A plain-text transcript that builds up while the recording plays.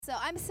So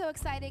I'm so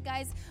excited,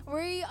 guys.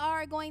 We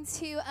are going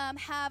to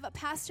have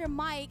Pastor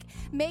Mike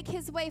make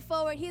his way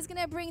forward. He's going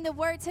to bring the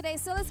word today.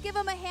 So let's give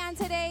him a hand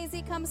today as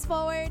he comes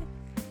forward.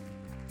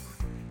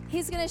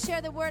 He's going to share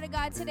the word of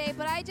God today.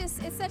 But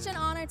it's such an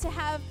honor to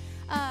have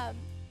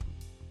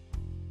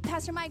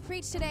Pastor Mike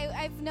preach today.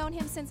 I've known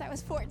him since I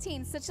was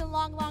 14, such a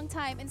long, long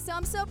time. And so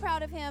I'm so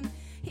proud of him.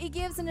 He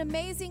gives an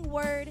amazing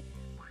word.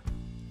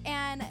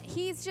 And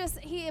he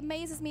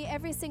amazes me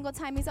every single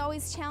time. He's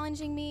always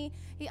challenging me.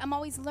 I'm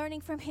always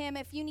learning from him.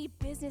 If you need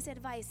business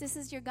advice, this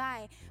is your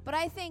guy. But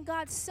I thank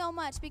God so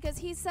much because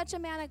he's such a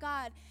man of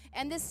God.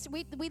 And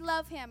we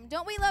love him.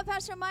 Don't we love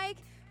Pastor Mike?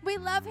 We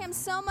love him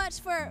so much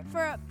for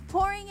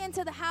pouring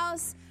into the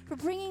house, for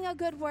bringing a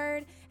good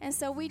word. And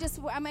so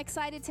I'm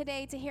excited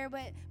today to hear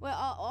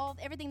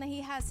everything that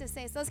he has to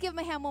say. So let's give him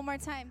a hand one more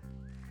time.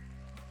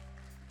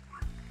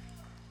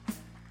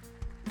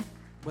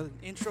 With an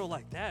intro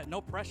like that, no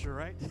pressure,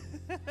 right?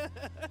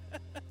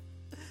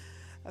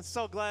 I'm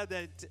so glad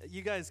that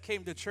you guys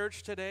came to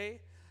church today.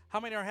 How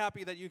many are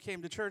happy that you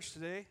came to church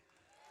today?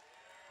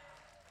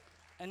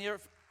 And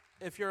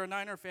if you're a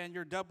Niner fan,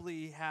 you're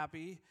doubly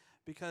happy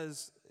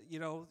because,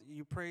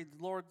 you prayed,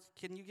 Lord,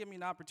 can you give me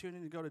an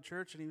opportunity to go to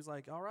church? And he was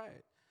like, all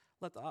right,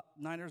 let the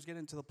Niners get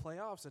into the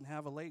playoffs and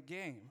have a late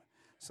game.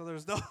 So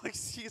there's no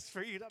excuse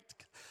for you not to.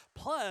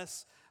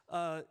 Plus,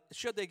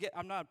 should they get,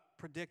 I'm not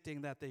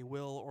predicting that they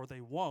will or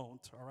they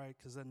won't, all right,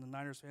 because then the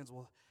Niners fans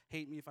will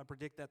hate me if I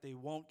predict that they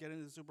won't get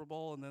into the Super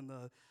Bowl, and then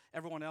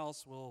everyone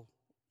else will,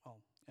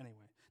 anyway,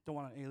 don't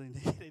want to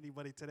alienate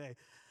anybody today.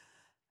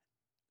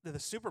 The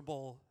Super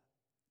Bowl,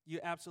 you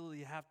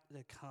absolutely have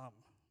to come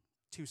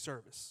to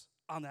service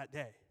on that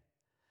day,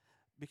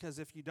 because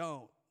if you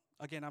don't,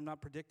 again, I'm not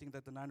predicting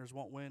that the Niners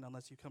won't win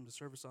unless you come to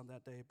service on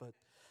that day, but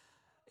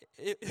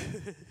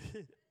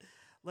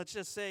let's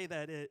just say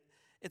that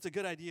it's a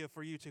good idea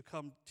for you to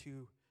come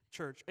to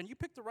church. And you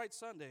picked the right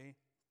Sunday,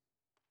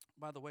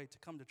 by the way, to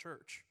come to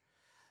church.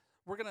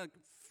 We're going to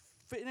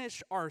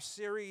finish our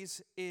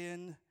series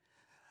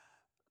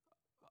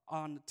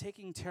on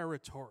taking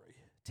territory.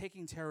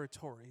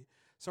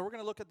 So we're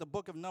going to look at the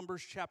book of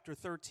Numbers chapter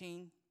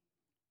 13.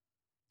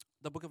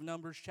 The book of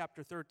Numbers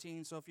chapter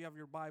 13. So if you have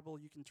your Bible,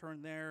 you can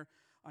turn there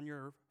on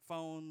your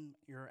phone,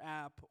 your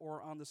app,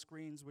 or on the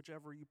screens,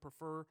 whichever you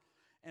prefer.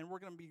 And we're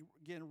going to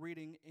begin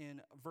reading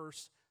in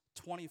verse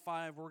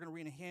 25. We're going to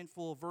read a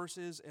handful of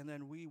verses, and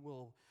then we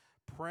will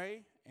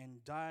pray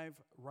and dive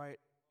right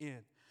in.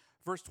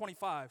 Verse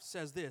 25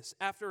 says this: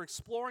 after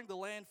exploring the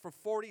land for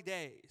 40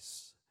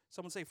 days,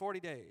 someone say 40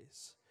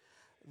 days,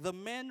 the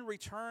men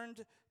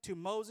returned to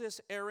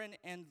Moses, Aaron,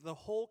 and the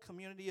whole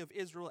community of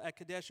Israel at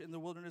Kadesh in the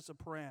wilderness of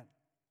Paran.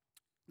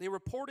 They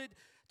reported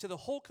to the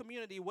whole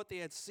community what they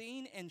had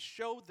seen and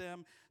showed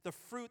them the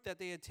fruit that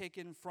they had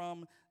taken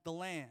from the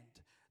land.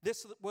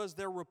 This was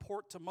their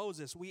report to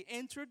Moses. We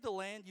entered the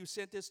land you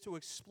sent us to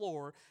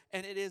explore,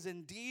 and it is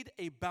indeed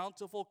a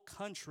bountiful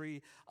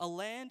country, a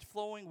land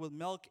flowing with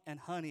milk and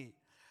honey.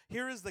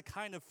 Here is the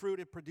kind of fruit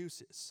it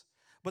produces.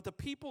 But the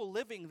people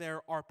living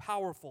there are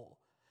powerful,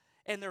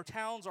 and their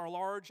towns are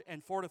large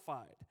and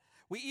fortified.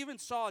 We even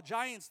saw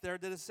giants there,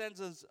 the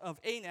descendants of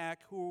Anak,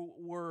 who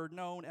were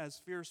known as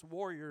fierce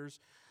warriors.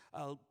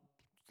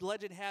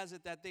 Legend has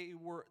it that they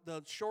were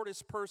the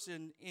shortest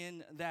person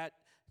in that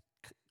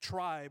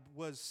tribe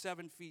was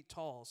 7 feet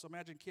tall. So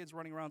imagine kids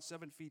running around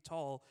 7 feet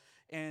tall,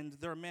 and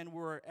their men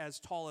were as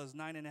tall as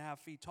 9.5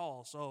 feet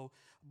tall. So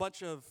a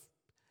bunch of,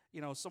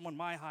 someone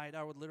my height,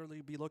 I would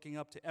literally be looking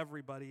up to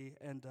everybody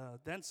and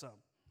then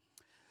some.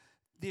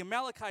 The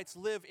Amalekites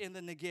live in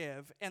the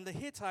Negev, and the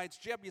Hittites,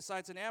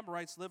 Jebusites, and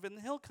Amorites live in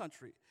the hill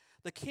country.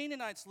 The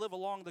Canaanites live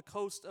along the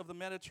coast of the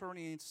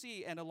Mediterranean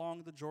Sea and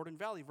along the Jordan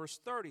Valley. Verse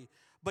 30,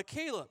 But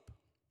Caleb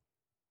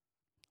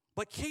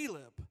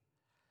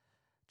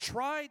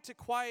tried to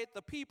quiet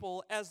the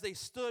people as they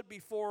stood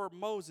before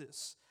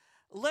Moses.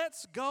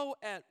 Let's go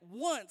at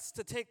once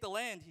to take the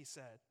land, he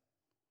said.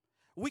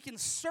 We can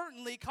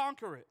certainly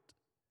conquer it.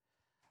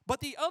 But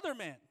the other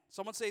men,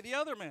 someone say the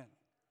other men,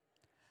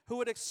 who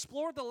had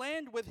explored the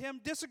land with him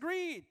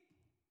disagreed.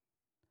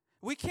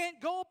 We can't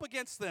go up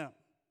against them.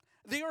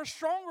 They are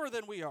stronger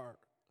than we are.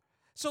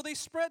 So they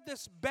spread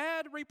this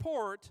bad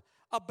report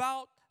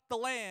about the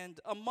land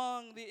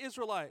among the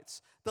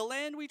Israelites. The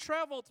land we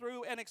traveled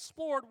through and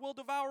explored will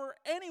devour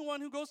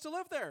anyone who goes to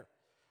live there.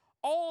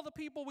 All the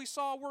people we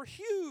saw were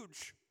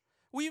huge.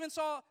 We even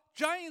saw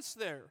giants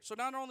there. So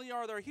not only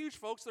are there huge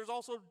folks, there's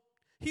also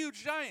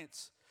huge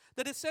giants.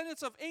 The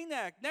descendants of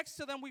Anak, next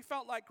to them we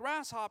felt like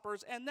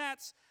grasshoppers, and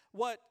that's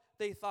what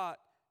they thought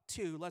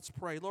too. Let's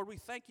pray. Lord, we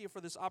thank you for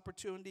this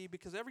opportunity,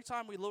 because every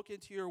time we look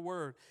into your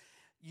word,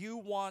 you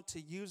want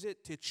to use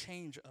it to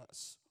change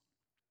us.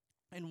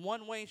 In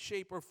one way,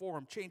 shape, or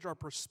form, change our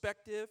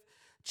perspective,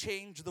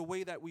 change the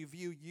way that we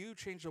view you,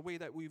 change the way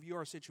that we view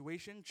our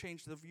situation,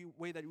 change the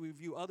way that we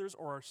view others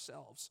or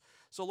ourselves.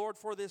 So, Lord,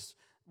 for this,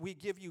 we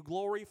give you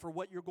glory for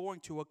what you're going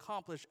to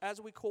accomplish as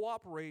we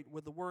cooperate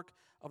with the work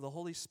of the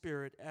Holy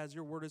Spirit as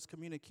your word is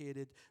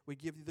communicated. We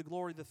give you the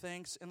glory, the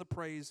thanks, and the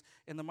praise.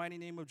 In the mighty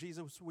name of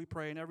Jesus, we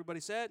pray. And everybody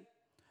said,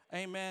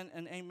 Amen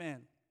and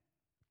amen.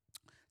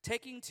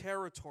 Taking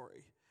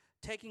territory.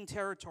 Taking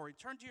territory.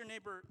 Turn to your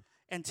neighbor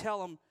and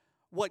tell him,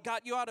 what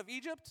got you out of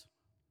Egypt?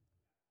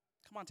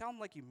 Come on, tell him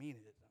like you mean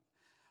it.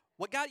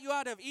 What got you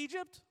out of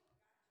Egypt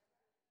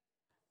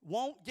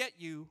won't get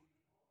you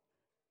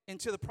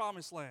into the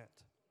promised land.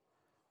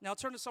 Now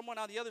turn to someone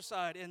on the other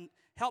side and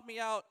help me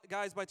out,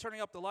 guys, by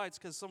turning up the lights,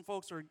 because some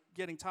folks are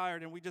getting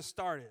tired and we just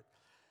started.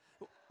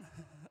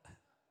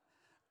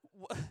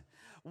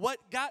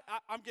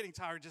 I'm getting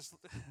tired just...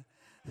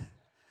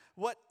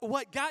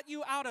 What got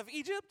you out of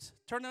Egypt?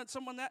 Turn to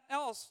someone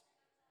else.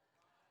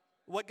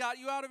 What got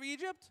you out of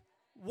Egypt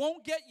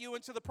won't get you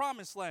into the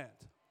promised land.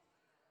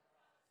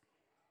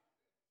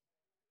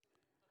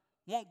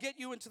 Won't get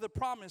you into the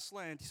promised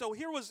land. So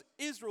here was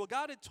Israel.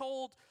 God had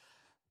told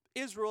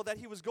Israel that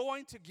he was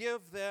going to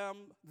give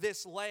them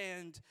this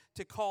land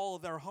to call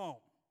their home.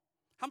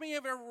 How many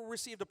have ever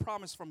received a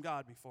promise from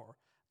God before?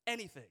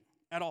 Anything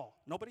at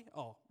all? Nobody?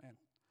 Oh, man.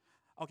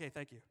 Okay,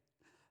 thank you.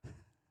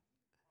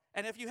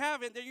 And if you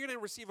haven't, then you're going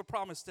to receive a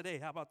promise today.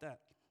 How about that?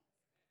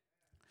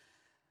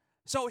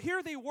 So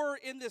here they were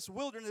in this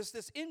wilderness,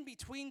 this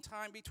in-between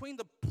time between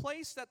the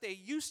place that they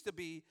used to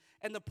be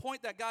and the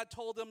point that God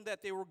told them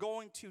that they were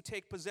going to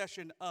take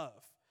possession of.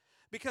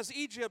 Because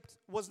Egypt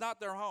was not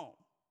their home.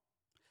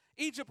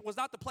 Egypt was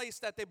not the place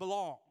that they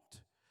belonged.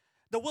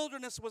 The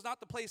wilderness was not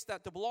the place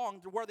that they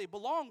belonged. Where they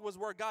belonged was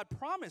where God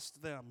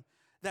promised them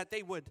that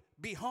they would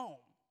be home.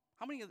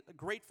 How many are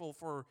grateful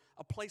for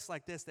a place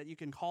like this that you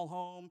can call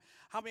home?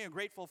 How many are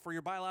grateful for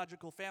your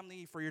biological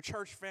family, for your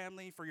church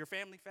family, for your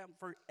family,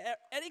 for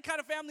any kind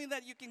of family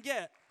that you can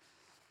get?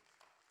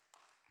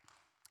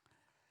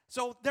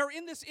 So they're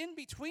in this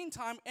in-between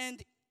time,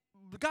 and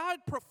God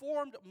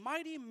performed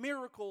mighty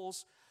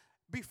miracles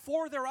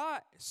before their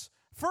eyes.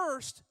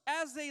 First,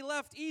 as they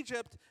left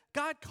Egypt,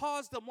 God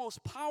caused the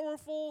most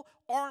powerful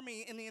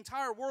army in the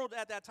entire world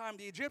at that time,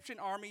 the Egyptian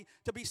army,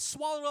 to be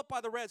swallowed up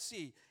by the Red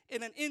Sea.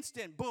 In an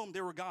instant, boom,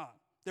 they were gone.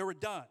 They were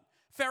done.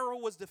 Pharaoh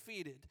was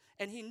defeated,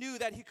 and he knew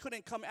that he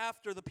couldn't come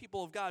after the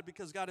people of God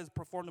because God has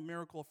performed a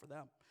miracle for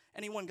them.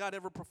 Anyone God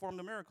ever performed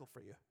a miracle for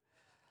you?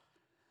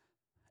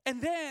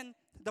 And then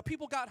the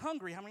people got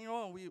hungry. How many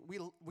know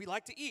we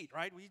like to eat,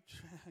 right?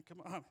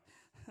 Come on.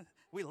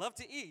 We love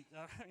to eat.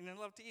 I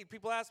love to eat.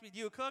 People ask me, do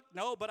you cook?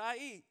 No, but I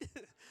eat.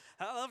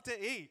 I love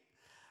to eat.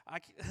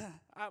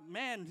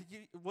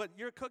 What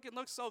you're cooking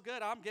looks so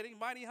good. I'm getting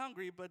mighty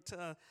hungry, but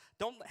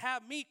don't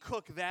have me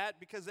cook that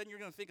because then you're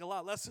going to think a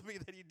lot less of me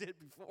than you did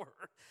before.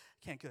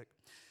 Can't cook.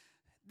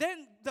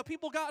 Then the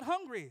people got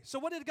hungry. So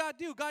what did God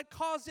do? God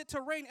caused it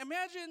to rain.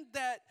 Imagine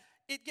that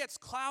it gets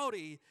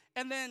cloudy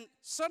and then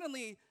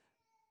suddenly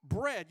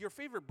bread, your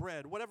favorite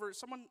bread, whatever,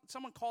 someone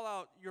call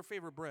out your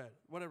favorite bread,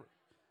 whatever.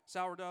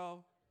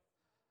 Sourdough,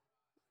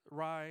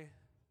 rye,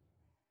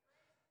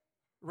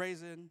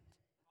 raisin,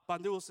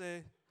 pan dulce,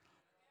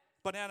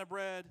 banana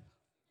bread,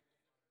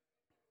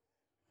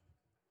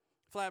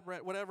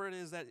 flatbread, whatever it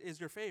is that is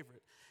your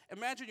favorite.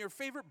 Imagine your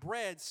favorite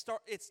bread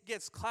it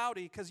gets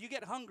cloudy because you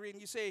get hungry and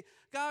you say,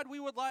 God,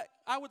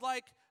 I would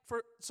like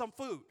for some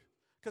food.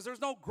 Because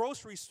there's no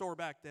grocery store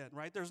back then,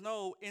 right? There's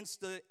no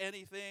Insta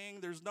anything.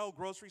 There's no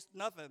groceries,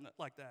 nothing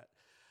like that.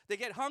 They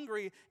get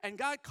hungry, and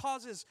God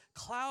causes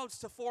clouds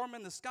to form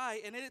in the sky,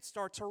 and it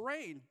starts to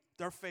rain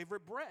their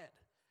favorite bread.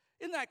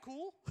 Isn't that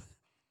cool?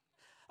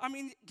 I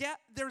mean,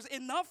 there's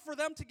enough for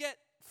them to get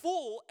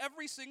full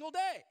every single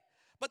day.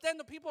 But then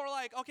the people are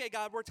like, okay,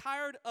 God, we're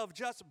tired of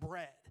just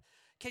bread.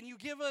 Can you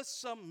give us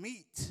some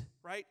meat,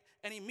 right?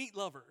 Any meat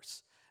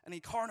lovers? Any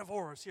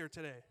carnivores here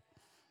today?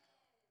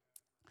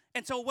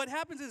 And so what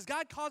happens is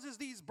God causes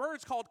these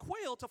birds called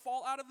quail to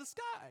fall out of the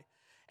sky.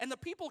 And the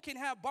people can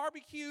have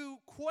barbecue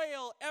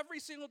quail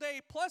every single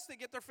day, plus they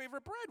get their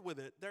favorite bread with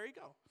it. There you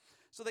go.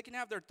 So they can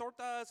have their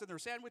tortas and their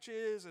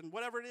sandwiches and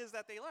whatever it is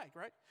that they like,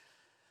 right?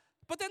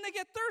 But then they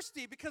get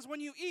thirsty because when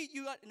you eat,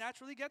 you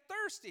naturally get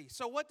thirsty.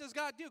 So what does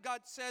God do?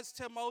 God says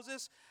to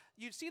Moses,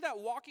 you see that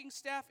walking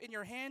staff in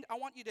your hand? I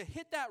want you to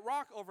hit that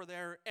rock over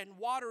there, and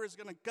water is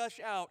going to gush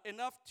out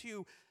enough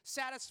to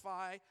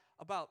satisfy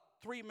about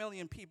 3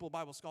 million people,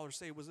 Bible scholars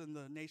say, was in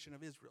the nation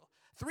of Israel.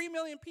 3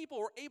 million people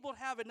were able to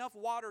have enough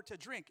water to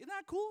drink. Isn't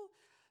that cool?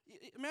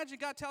 Imagine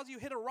God tells you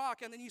hit a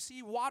rock, and then you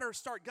see water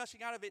start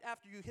gushing out of it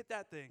after you hit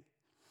that thing.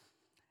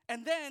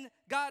 And then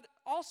God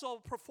also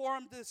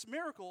performed this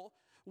miracle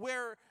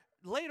where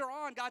later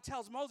on God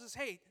tells Moses,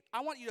 hey,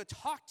 I want you to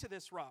talk to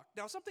this rock.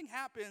 Now something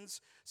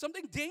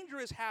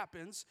dangerous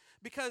happens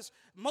because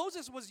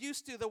Moses was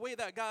used to the way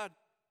that God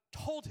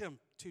told him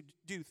to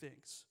do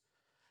things.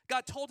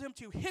 God told him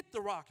to hit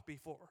the rock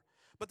before.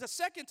 But the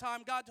second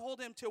time, God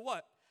told him to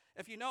what?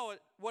 If you know it,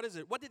 what is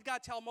it? What did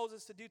God tell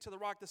Moses to do to the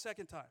rock the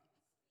second time?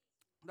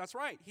 That's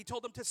right. He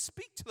told him to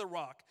speak to the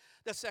rock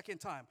the second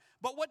time.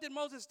 But what did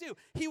Moses do?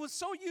 He was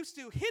so used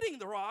to hitting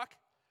the rock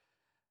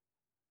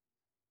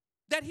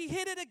that he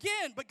hit it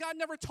again, but God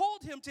never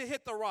told him to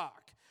hit the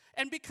rock.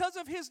 And because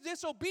of his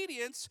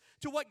disobedience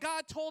to what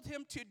God told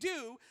him to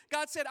do,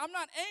 God said, I'm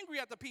not angry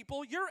at the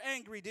people. You're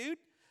angry, dude.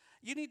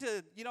 You need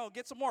to,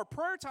 get some more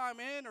prayer time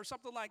in or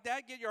something like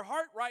that. Get your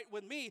heart right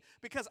with me,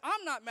 because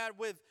I'm not mad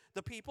with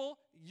the people.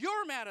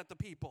 You're mad at the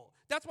people.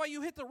 That's why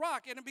you hit the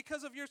rock. And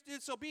because of your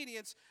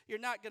disobedience, you're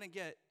not going to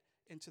get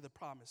into the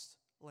promised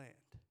land.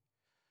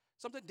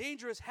 Something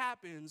dangerous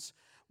happens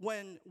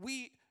when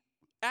we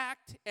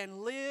act and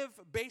live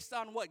based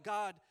on what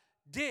God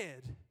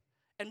did,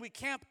 and we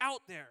camp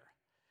out there.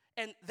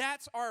 And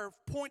that's our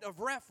point of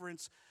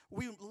reference.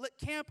 We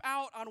camp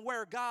out on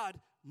where God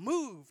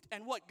moved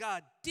and what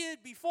God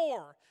did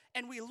before.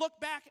 And we look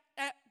back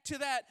to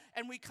that,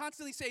 and we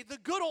constantly say, the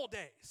good old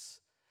days.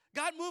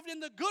 God moved in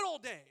the good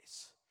old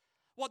days.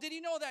 Well, did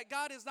you know that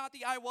God is not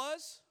the I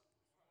was?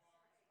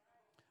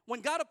 When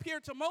God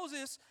appeared to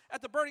Moses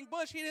at the burning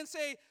bush, he didn't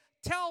say,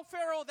 tell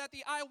Pharaoh that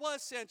the I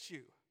was sent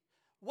you.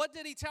 What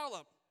did he tell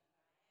him?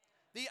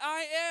 The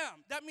I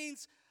am. That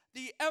means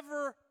the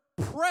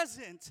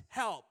ever-present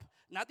help,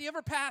 not the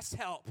ever-past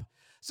help.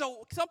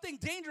 So something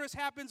dangerous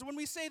happens when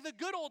we say the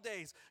good old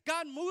days.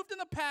 God moved in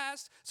the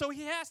past, so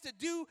he has to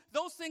do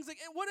those things.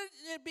 Wouldn't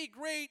it be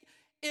great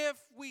if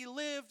we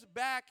lived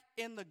back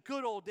in the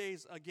good old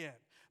days again?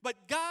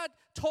 But God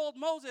told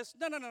Moses,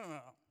 no.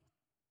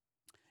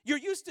 You're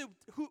used to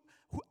who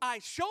I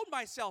showed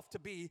myself to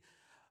be,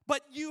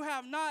 but you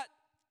have not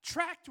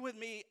tracked with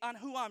me on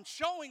who I'm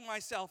showing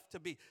myself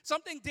to be.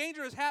 Something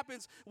dangerous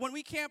happens when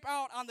we camp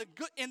out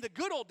in the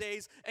good old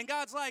days, and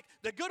God's like,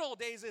 the good old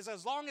days is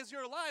as long as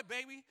you're alive,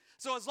 baby.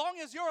 So as long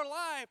as you're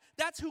alive,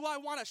 that's who I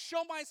want to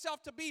show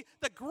myself to be,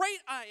 the great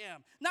I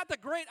am. Not the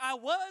great I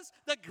was,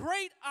 the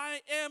great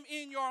I am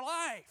in your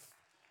life.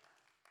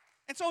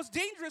 And so it's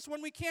dangerous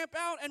when we camp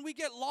out and we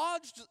get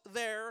lodged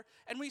there,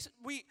 and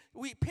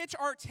we pitch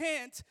our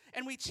tent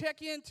and we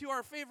check into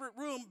our favorite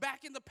room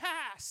back in the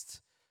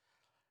past.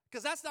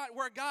 Because that's not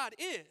where God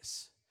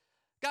is.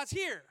 God's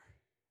here.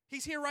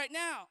 He's here right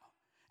now.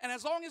 And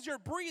as long as you're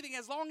breathing,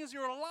 as long as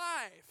you're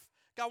alive,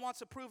 God wants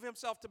to prove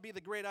himself to be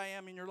the great I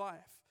am in your life.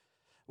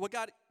 What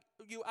got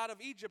you out of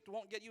Egypt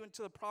won't get you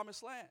into the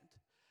promised land.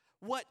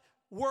 What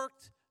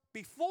worked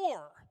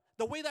before,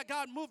 the way that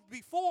God moved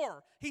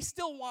before, he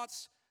still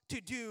wants to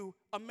do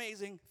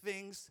amazing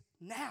things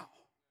now.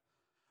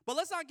 But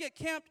let's not get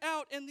camped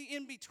out in the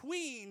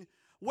in-between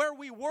where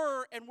we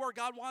were and where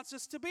God wants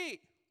us to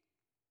be.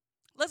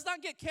 Let's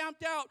not get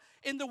camped out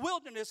in the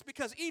wilderness,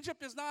 because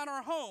Egypt is not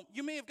our home.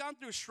 You may have gone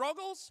through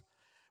struggles.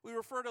 We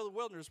refer to the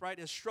wilderness, right,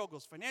 as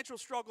struggles. Financial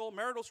struggle,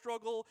 marital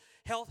struggle,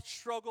 health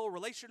struggle,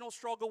 relational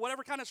struggle,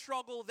 whatever kind of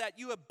struggle that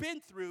you have been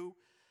through,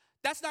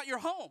 that's not your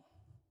home.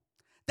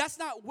 That's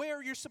not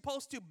where you're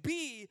supposed to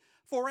be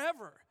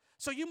forever.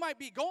 So you might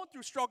be going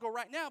through struggle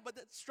right now, but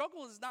that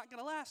struggle is not going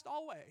to last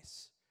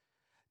always.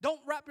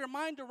 Don't wrap your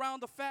mind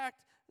around the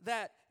fact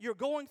that you're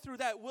going through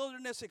that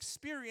wilderness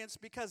experience,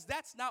 because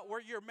that's not where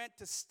you're meant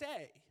to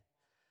stay.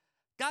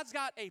 God's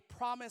got a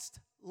promised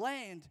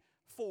land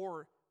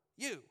for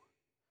you.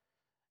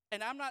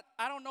 And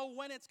I don't know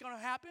when it's going to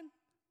happen.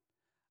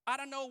 I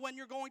don't know when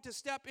you're going to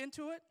step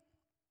into it.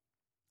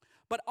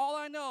 But all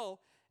I know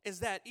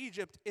is that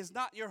Egypt is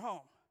not your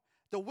home.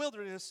 The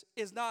wilderness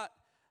is not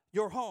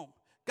your home.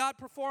 God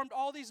performed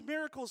all these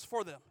miracles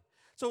for them.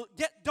 So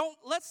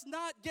let's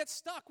not get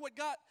stuck what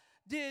God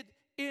did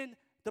in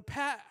the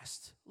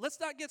past. Let's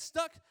not get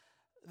stuck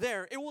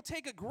there. It will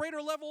take a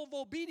greater level of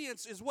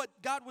obedience, is what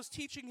God was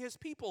teaching his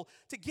people,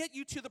 to get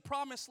you to the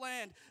promised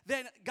land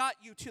than got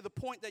you to the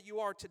point that you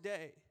are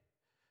today.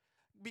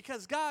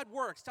 Because God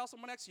works. Tell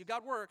someone next to you,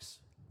 God works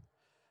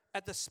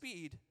at the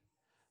speed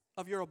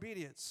of your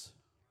obedience.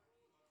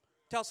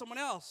 Tell someone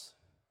else.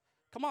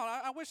 Come on,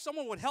 I wish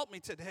someone would help me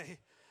today.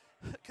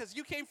 Because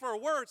you came for a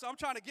word, so I'm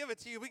trying to give it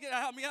to you. We got to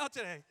help me out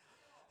today.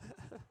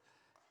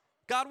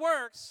 God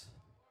works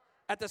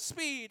at the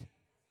speed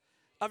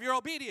of your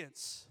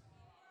obedience.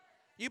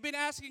 You've been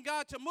asking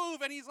God to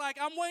move, and he's like,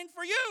 I'm waiting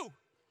for you.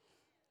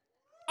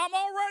 I'm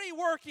already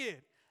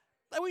working.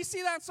 Like we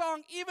see that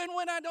song, even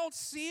when I don't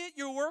see it,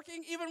 you're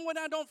working. Even when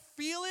I don't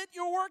feel it,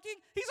 you're working.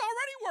 He's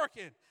already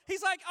working.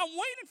 He's like, I'm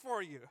waiting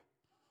for you.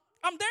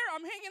 I'm there.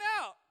 I'm hanging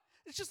out.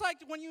 It's just like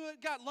when you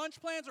got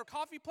lunch plans or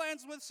coffee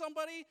plans with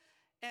somebody,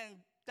 and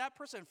that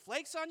person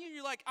flakes on you,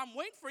 you're like, I'm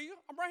waiting for you.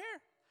 I'm right here.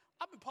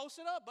 I've been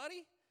posted up,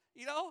 buddy.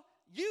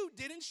 You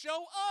didn't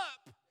show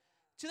up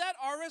to that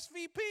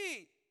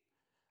RSVP.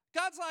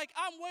 God's like,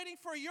 I'm waiting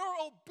for your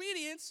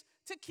obedience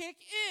to kick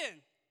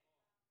in.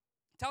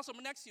 Tell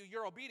someone next to you,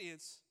 your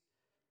obedience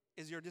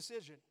is your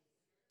decision.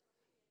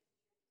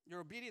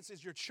 Your obedience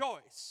is your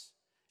choice.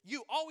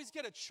 You always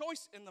get a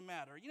choice in the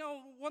matter.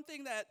 One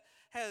thing that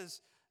has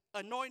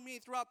annoyed me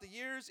throughout the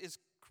years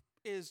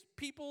is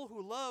people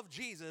who love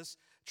Jesus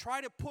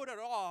try to put it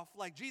off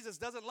like Jesus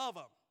doesn't love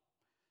them.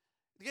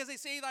 Because they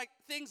say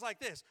things like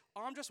this,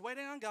 I'm just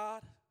waiting on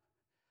God.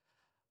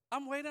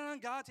 I'm waiting on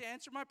God to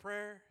answer my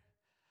prayer.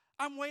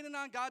 I'm waiting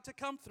on God to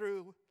come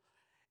through.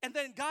 And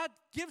then God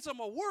gives them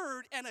a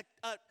word, and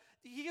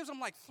he gives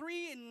them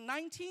 3 and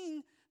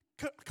 19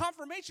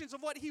 confirmations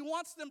of what he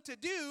wants them to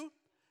do.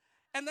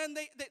 And then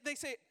they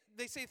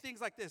say things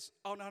like this,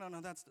 oh,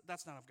 no,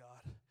 that's not of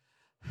God.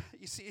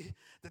 You see,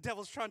 the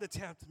devil's trying to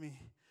tempt me.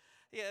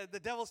 Yeah, the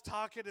devil's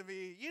talking to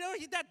me.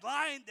 He's that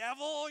lying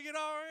devil,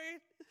 right?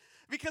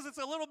 Because it's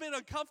a little bit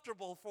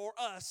uncomfortable for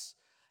us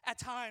at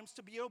times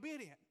to be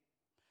obedient.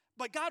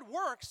 But God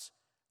works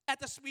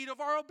at the speed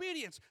of our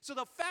obedience. So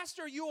the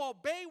faster you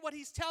obey what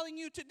he's telling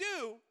you to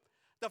do,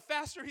 the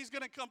faster he's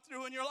going to come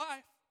through in your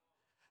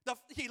life.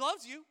 He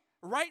loves you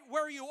right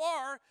where you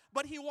are,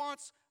 but he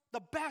wants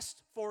the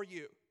best for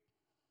you.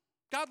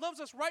 God loves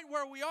us right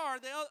where we are.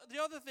 The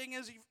other thing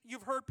is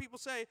you've heard people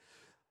say,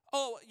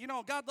 oh,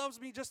 God loves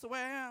me just the way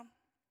I am.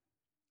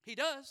 He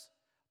does,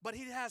 but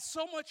he has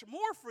so much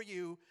more for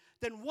you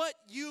than what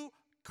you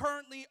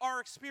currently are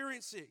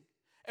experiencing.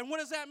 And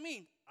what does that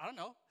mean? I don't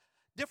know.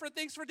 Different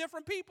things for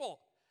different people.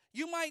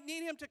 You might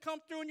need him to come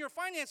through in your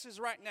finances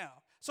right now.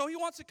 So he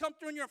wants to come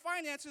through in your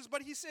finances,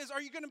 but he says,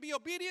 are you going to be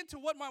obedient to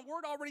what my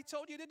word already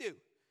told you to do?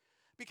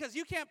 Because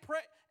you can't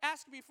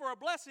ask me for a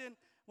blessing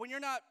when you're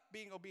not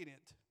being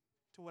obedient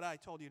to what I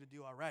told you to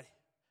do already,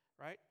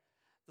 right?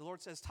 The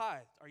Lord says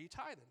tithe. Are you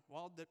tithing?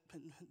 Well,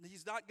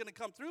 he's not going to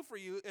come through for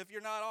you if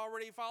you're not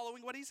already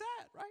following what he said,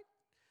 right?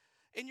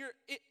 In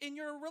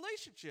your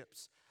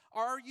relationships,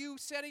 are you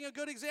setting a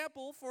good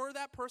example for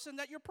that person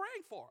that you're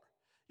praying for?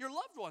 Your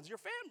loved ones, your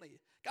family.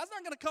 God's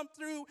not going to come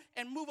through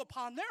and move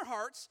upon their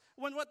hearts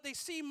when what they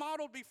see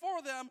modeled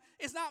before them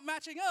is not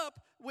matching up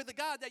with the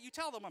God that you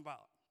tell them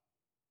about.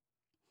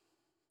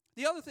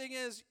 The other thing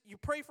is you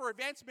pray for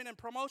advancement and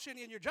promotion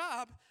in your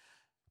job,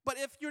 but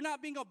if you're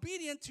not being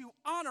obedient to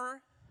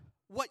honor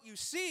what you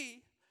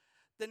see,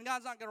 then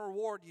God's not going to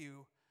reward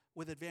you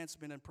with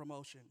advancement and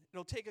promotion.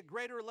 It'll take a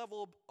greater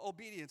level of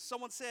obedience.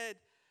 Someone said,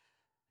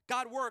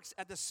 God works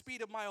at the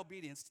speed of my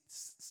obedience.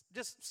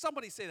 Just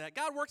somebody say that.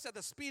 God works at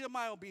the speed of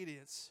my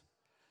obedience.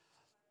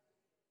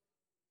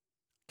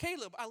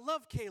 Caleb, I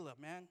love Caleb,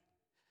 man.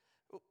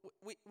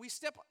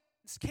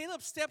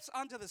 Caleb steps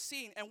onto the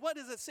scene, and what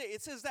does it say?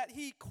 It says that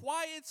he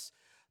quiets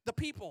the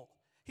people.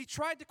 He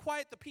tried to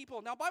quiet the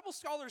people. Now, Bible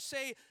scholars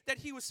say that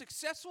he was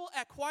successful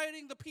at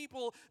quieting the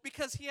people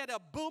because he had a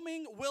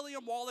booming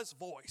William Wallace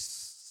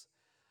voice.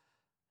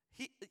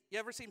 You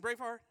ever seen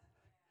Braveheart?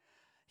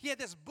 He had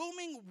this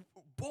booming,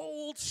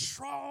 bold,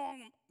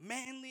 strong,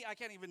 manly, I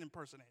can't even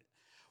impersonate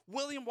it,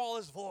 William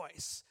Wallace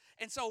voice.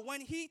 And so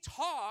when he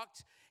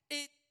talked,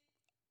 it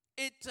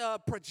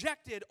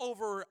projected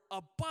over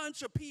a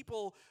bunch of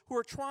people who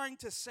are trying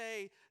to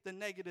say the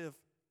negative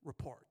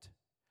report.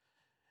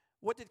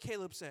 What did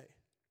Caleb say?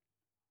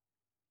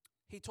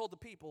 He told the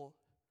people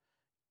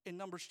in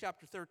Numbers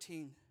chapter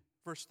 13,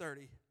 verse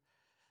 30,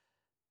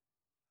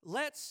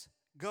 let's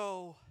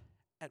go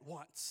at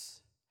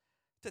once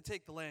to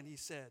take the land, he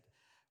said.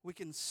 We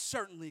can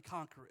certainly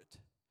conquer it.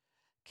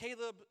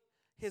 Caleb,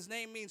 his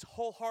name means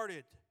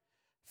wholehearted,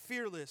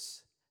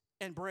 fearless,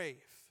 and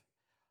brave.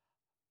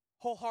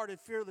 Wholehearted,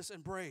 fearless,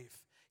 and brave.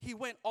 He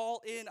went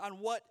all in on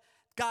what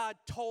God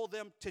told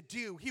them to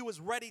do. He was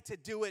ready to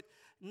do it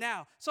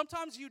now.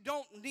 Sometimes you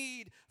don't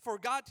need for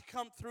God to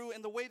come through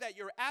in the way that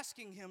you're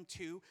asking him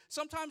to.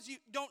 Sometimes you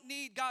don't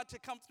need God to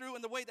come through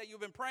in the way that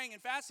you've been praying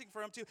and fasting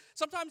for him to.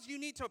 Sometimes you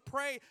need to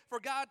pray for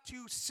God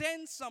to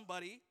send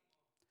somebody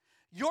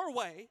your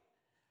way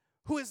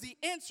who is the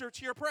answer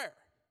to your prayer.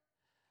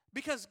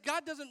 Because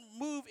God doesn't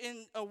move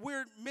in a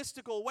weird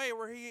mystical way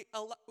where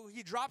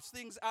he drops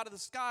things out of the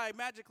sky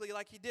magically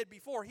like he did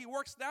before. He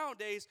works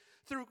nowadays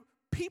through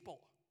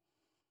people.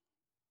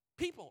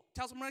 People.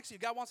 Tell someone next to you,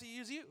 God wants to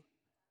use you.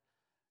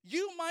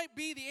 You might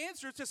be the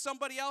answer to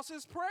somebody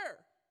else's prayer.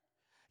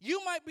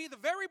 You might be the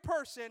very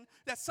person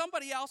that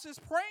somebody else is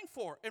praying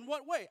for. In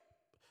what way?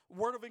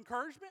 Word of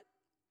encouragement?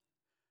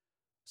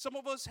 Some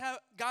of us have,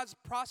 God's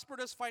prospered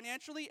us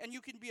financially, and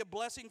you can be a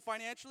blessing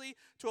financially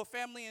to a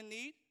family in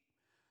need.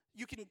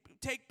 You can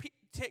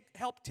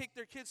help take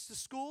their kids to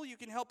school. You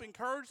can help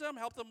encourage them,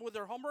 help them with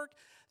their homework.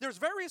 There's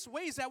various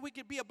ways that we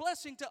could be a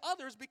blessing to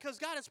others because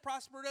God has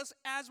prospered us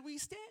as we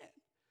stand.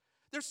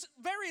 There's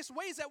various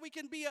ways that we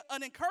can be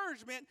an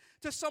encouragement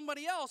to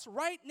somebody else.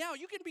 Right now,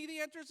 you can be the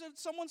answer to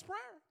someone's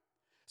prayer.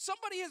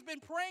 Somebody has been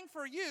praying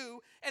for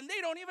you, and they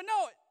don't even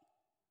know it.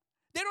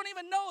 They don't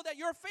even know that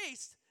you're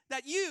faced,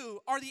 that you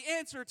are the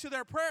answer to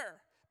their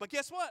prayer. But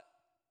guess what?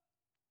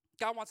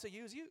 God wants to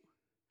use you.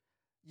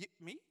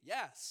 Me?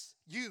 Yes,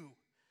 you.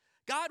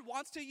 God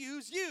wants to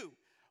use you.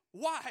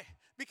 Why?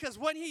 Because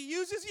when he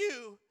uses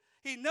you,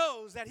 he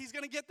knows that he's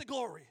going to get the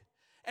glory.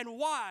 And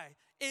why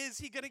is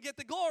he going to get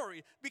the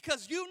glory?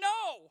 Because you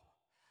know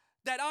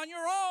that on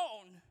your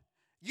own,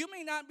 you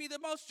may not be the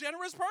most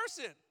generous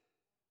person.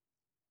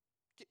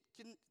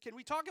 Can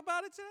we talk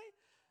about it today?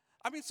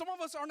 I mean, some of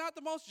us are not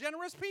the most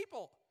generous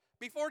people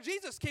before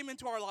Jesus came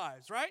into our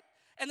lives, right?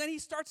 And then he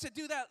starts to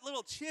do that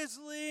little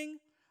chiseling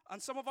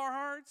on some of our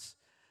hearts.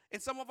 In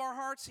some of our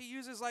hearts, he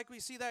uses, like we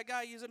see that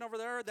guy using over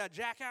there, that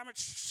jackhammer.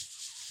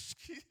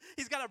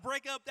 He's got to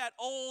break up that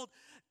old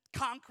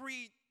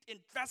concrete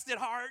infested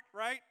heart,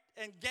 right?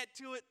 And get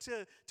to it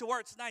to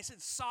where it's nice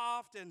and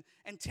soft and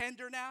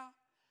tender now.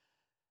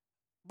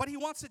 But he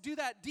wants to do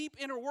that deep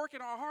inner work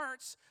in our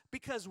hearts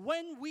because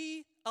when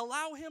we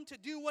allow him to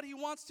do what he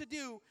wants to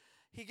do,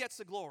 He gets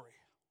the glory.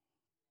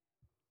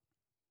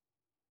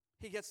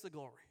 He gets the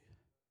glory.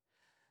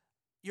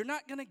 You're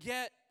not going to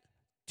get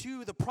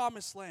to the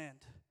promised land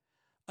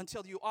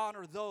until you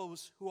honor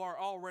those who are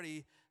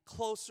already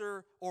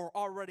closer or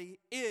already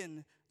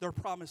in their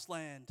promised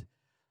land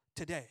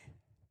today.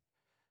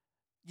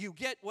 You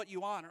get what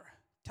you honor.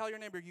 Tell your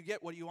neighbor, you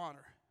get what you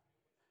honor.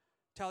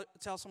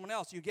 Tell someone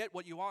else, you get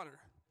what you honor.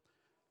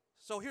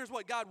 So here's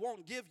what God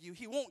won't give you.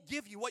 He won't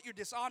give you what you're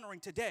dishonoring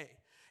today.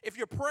 If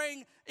you're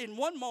praying in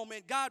one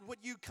moment, God, would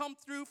you come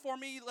through for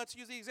me? Let's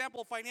use the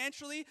example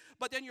financially,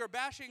 but then you're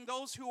bashing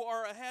those who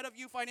are ahead of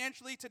you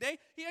financially today.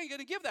 He ain't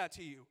going to give that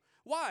to you.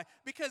 Why?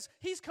 Because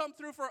he's come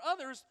through for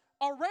others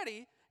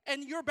already,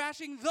 and you're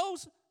bashing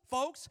those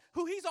folks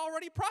who he's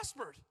already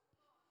prospered.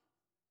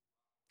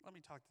 Let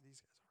me talk to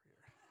these guys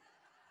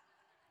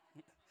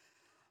over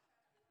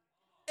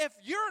here. If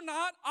you're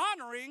not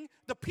honoring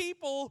the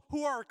people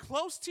who are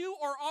close to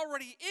or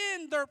already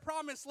in their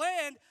promised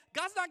land,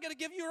 God's not going to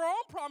give you your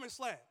own promised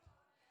land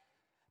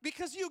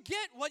because you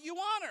get what you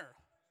honor.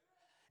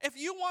 If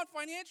you want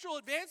financial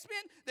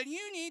advancement, then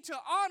you need to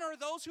honor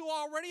those who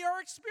already are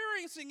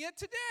experiencing it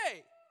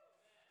today.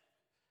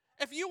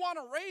 If you want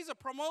to raise a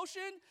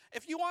promotion,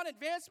 if you want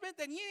advancement,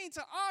 then you need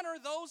to honor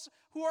those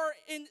who are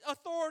in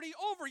authority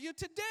over you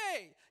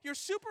today. Your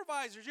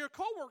supervisors, your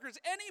coworkers,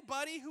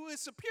 anybody who is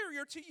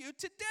superior to you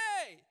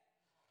today.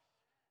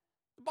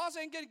 The boss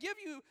ain't going to give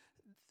you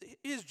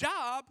his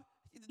job.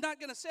 He's not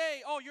going to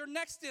say, oh, you're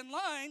next in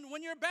line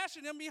when you're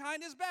bashing him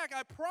behind his back.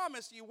 I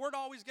promise you, word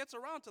always gets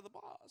around to the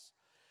boss.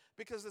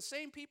 Because the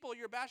same people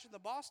you're bashing the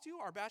boss to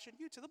are bashing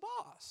you to the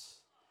boss.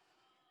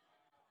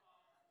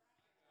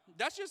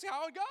 That's just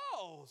how it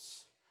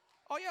goes.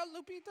 Oh, yeah,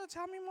 Lupita,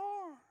 tell me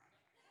more.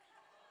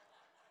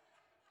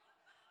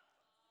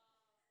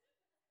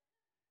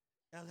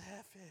 El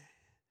jefe.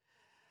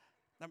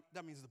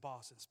 That means the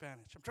boss in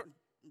Spanish. I'm trying to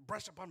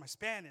brush up on my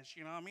Spanish,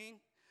 you know what I mean?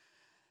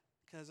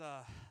 Because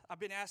I've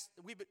been asked,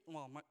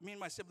 me and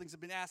my siblings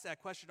have been asked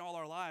that question all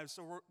our lives,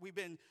 so we've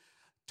been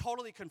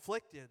totally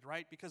conflicted,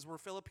 right? Because we're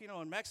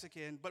Filipino and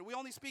Mexican, but we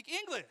only speak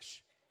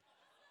English.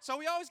 So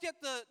we always get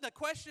the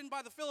question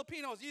by the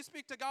Filipinos, do you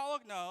speak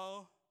Tagalog?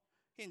 No.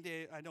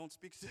 Hindi, I don't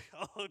speak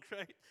Tagalog,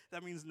 right?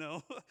 That means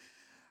no.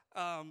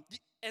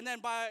 And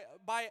then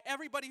by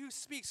everybody who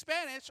speaks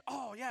Spanish,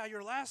 oh, yeah,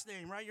 your last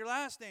name, right? Your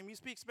last name, you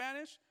speak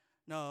Spanish?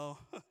 No.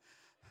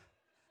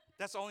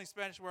 That's the only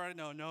Spanish word I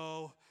know.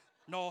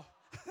 No.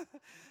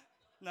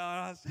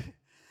 No.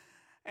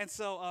 And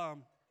so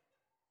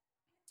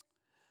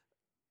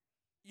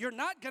you're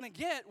not going to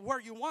get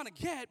where you want to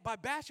get by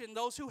bashing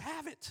those who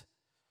have it.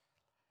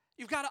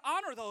 You've got to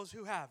honor those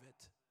who have it.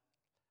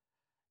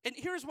 And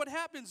here's what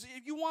happens.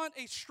 If you want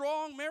a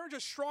strong marriage,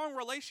 a strong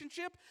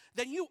relationship,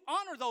 then you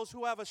honor those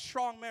who have a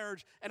strong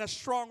marriage and a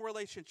strong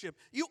relationship.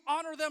 You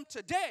honor them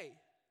today.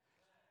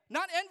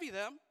 Not envy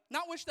them.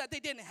 Not wish that they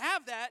didn't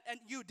have that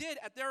and you did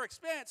at their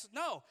expense.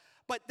 No.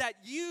 But that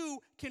you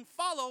can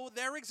follow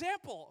their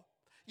example.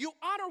 You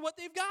honor what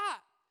they've got.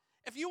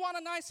 If you want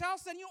a nice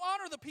house, then you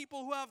honor the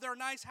people who have their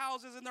nice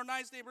houses and their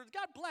nice neighborhoods.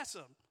 God bless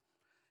them.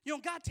 You know,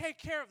 God take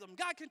care of them.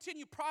 God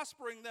continue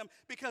prospering them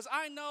because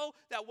I know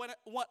that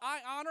what I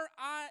honor,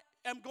 I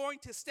am going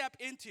to step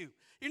into.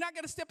 You're not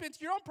going to step into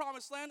your own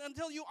promised land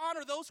until you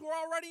honor those who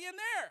are already in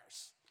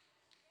theirs.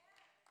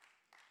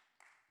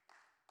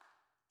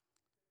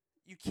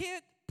 You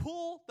can't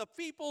pull the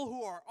people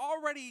who are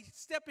already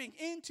stepping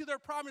into their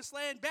promised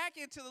land back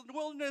into the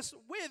wilderness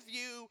with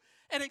you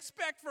and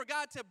expect for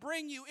God to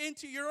bring you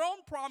into your own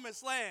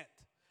promised land.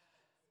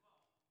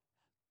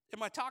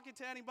 Am I talking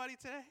to anybody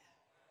today?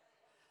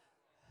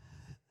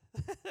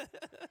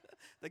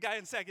 The guy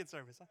in second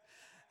service. Huh?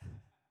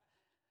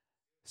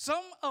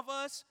 Some of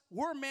us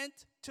were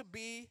meant to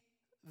be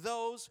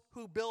those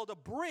who build a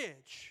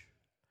bridge.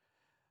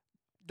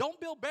 Don't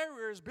build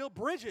barriers, build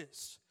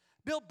bridges.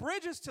 Build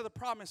bridges to the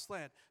promised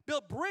land.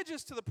 Build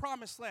bridges to the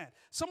promised land.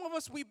 Some of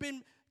us, we've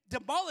been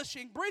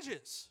demolishing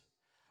bridges.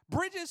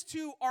 Bridges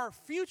to our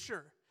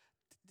future.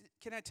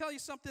 Can I tell you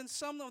something?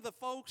 Some of the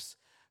folks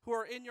who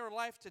are in your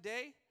life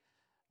today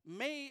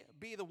may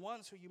be the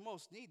ones who you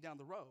most need down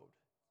the road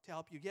to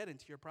help you get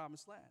into your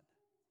promised land.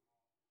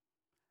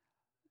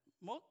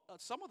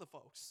 Some of the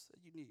folks that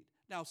you need.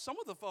 Now, some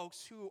of the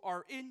folks who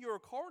are in your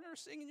corner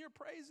singing your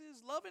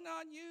praises, loving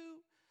on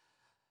you,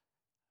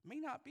 may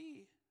not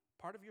be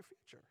part of your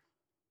future.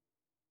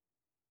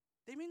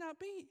 They may not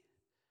be.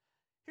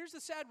 Here's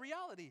the sad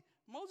reality.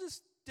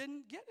 Moses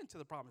didn't get into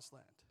the promised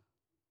land.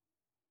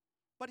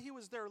 But he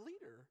was their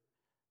leader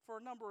for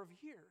a number of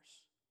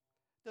years.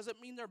 Does it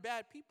mean they're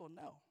bad people?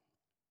 No.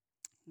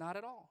 Not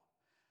at all.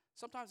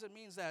 Sometimes it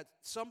means that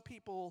some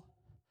people,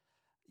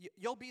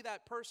 you'll be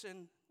that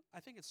person, I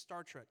think it's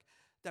Star Trek,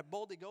 that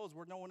boldly goes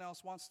where no one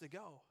else wants to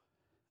go.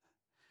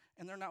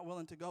 And they're not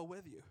willing to go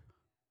with you.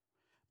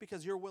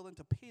 Because you're willing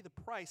to pay the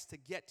price to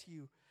get to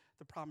you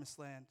the promised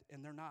land,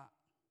 and they're not.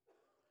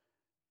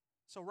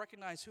 So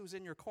recognize who's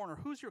in your corner.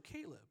 Who's your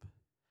Caleb?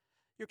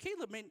 Your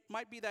Caleb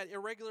might be that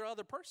irregular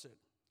other person.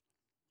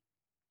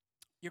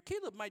 Your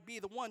Caleb might be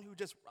the one who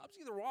just rubs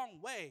you the wrong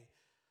way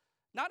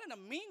Not in a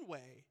mean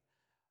way,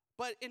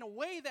 but in a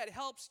way that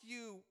helps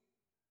you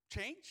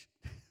change.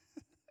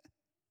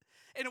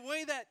 In a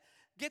way that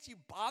gets you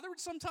bothered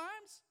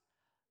sometimes,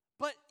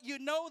 but you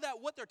know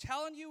that what they're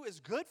telling you is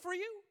good for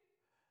you.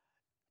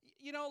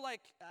 You know,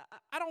 like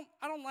I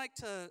don't like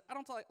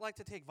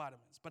to take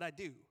vitamins, but I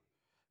do,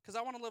 because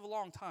I want to live a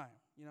long time.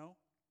 You know,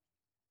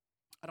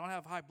 I don't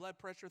have high blood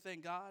pressure,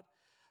 thank God,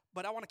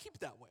 but I want to keep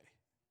it that way.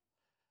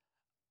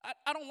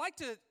 I don't like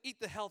to eat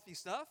the healthy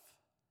stuff,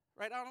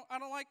 right? I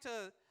don't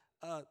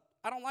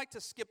like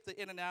to skip the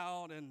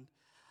In-N-Out and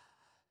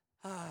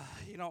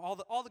you know,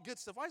 all the good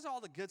stuff. Why is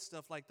all the good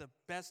stuff like the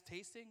best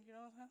tasting? You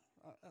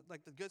know,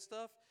 like the good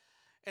stuff,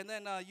 and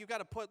then you got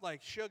to put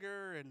like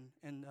sugar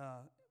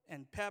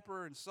and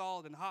pepper and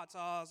salt and hot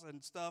sauce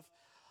and stuff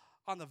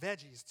on the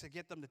veggies to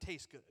get them to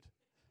taste good.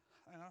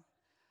 You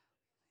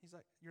know,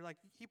 you're like,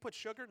 he put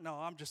sugar? No,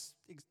 I'm just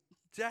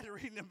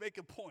exaggerating to make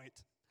a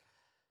point.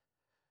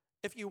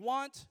 If you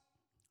want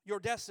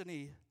your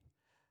destiny,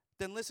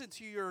 then listen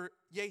to your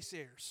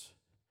yaysayers,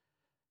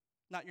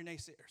 not your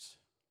naysayers.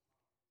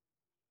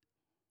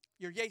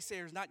 Your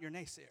yaysayers, not your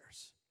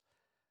naysayers.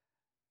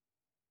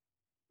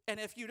 And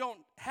if you don't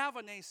have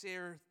a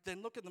naysayer,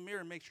 then look in the mirror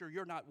and make sure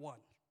you're not one.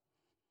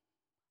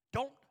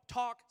 Don't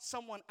talk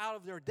someone out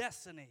of their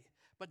destiny,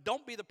 but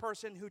don't be the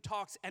person who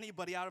talks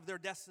anybody out of their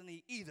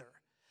destiny either.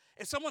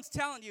 If someone's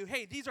telling you,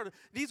 hey, these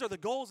are the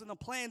goals and the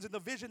plans and the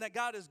vision that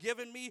God has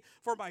given me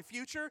for my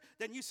future,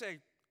 then you say,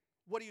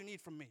 what do you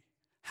need from me?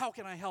 How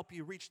can I help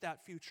you reach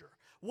that future?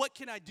 What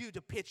can I do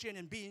to pitch in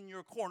and be in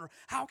your corner?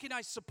 How can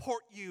I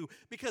support you?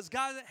 Because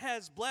God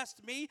has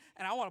blessed me,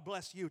 and I want to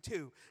bless you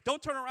too.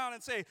 Don't turn around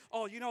and say,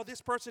 oh, you know,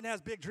 this person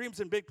has big dreams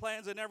and big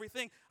plans and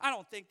everything. I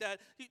don't think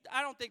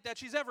that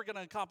she's ever going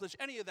to accomplish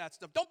any of that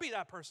stuff. Don't be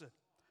that person.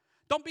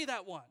 Don't be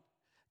that one.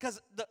 Because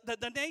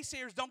the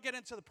naysayers don't get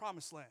into the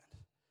promised land.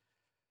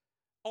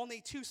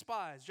 Only 2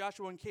 spies,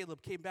 Joshua and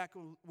Caleb, came back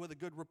with a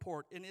good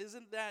report. And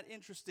isn't that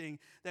interesting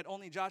that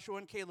only Joshua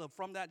and Caleb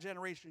from that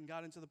generation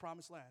got into the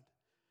promised land?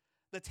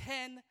 The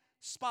 10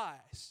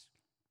 spies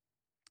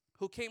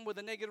who came with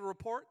a negative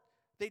report,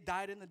 they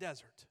died in the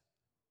desert.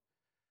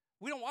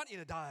 We don't want you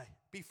to die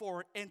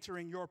before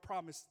entering your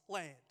promised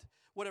land,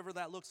 whatever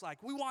that looks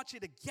like. We want you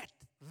to get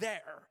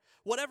there,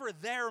 whatever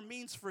there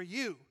means for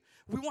you.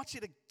 We want you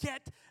to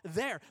get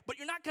there. But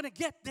you're not going to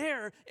get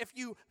there if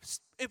you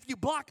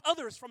block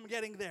others from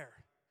getting there.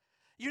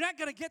 You're not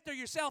going to get there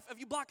yourself if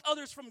you block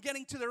others from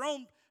getting to their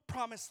own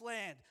promised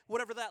land,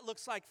 whatever that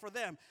looks like for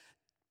them.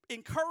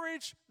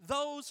 Encourage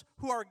those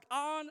who are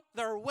on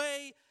their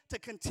way to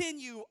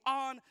continue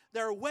on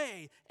their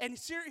way. And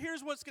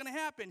here's what's going to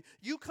happen.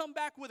 You come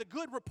back with a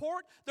good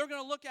report, they're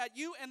going to look at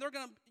you, and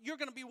you're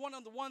going to be one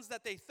of the ones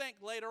that they thank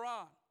later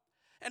on.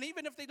 And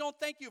even if they don't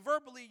thank you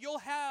verbally, you'll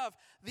have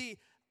the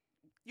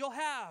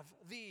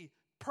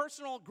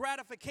personal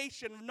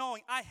gratification of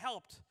knowing I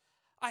helped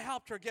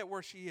her get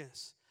where she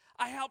is.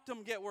 I helped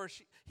him get where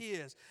he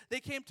is. They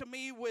came to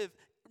me with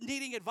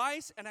needing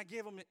advice, and I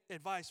gave them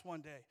advice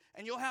one day.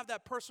 And you'll have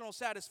that personal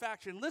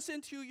satisfaction.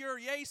 Listen to your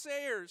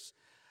yaysayers,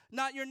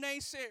 not your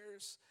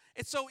naysayers.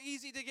 It's so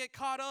easy to get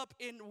caught up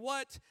in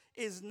what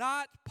is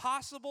not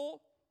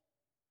possible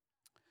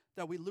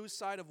that we lose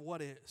sight of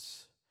what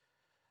is.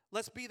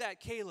 Let's be that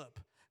Caleb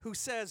who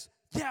says,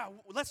 yeah,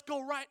 let's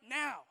go right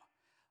now.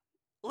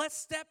 Let's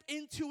step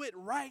into it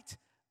right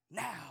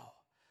now.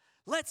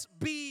 Let's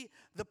be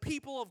the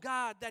people of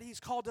God that he's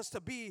called us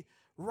to be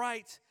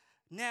right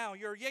now.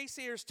 Your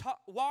yaysayers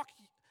walk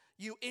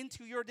you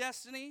into your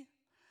destiny.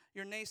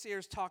 Your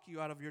naysayers talk you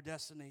out of your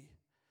destiny.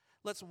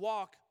 Let's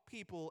walk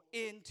people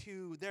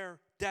into their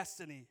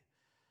destiny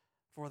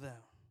for them.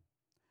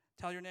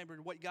 Tell your neighbor,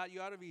 what got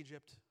you out of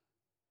Egypt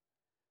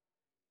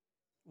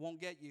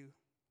won't get you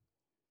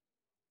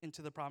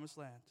into the promised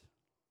land.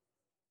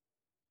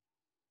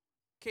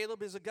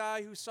 Caleb is a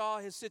guy who saw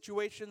his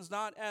situations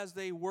not as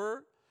they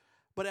were,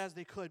 but as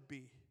they could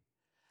be.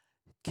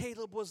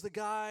 Caleb was the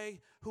guy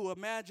who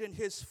imagined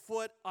his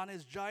foot on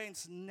his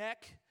giant's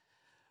neck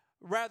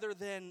rather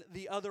than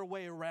the other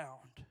way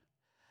around.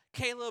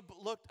 Caleb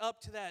looked up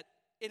to that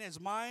in his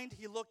mind.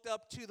 He looked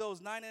up to those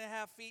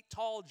 9.5 feet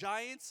tall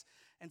giants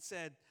and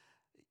said,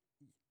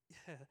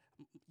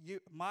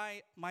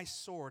 my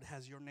sword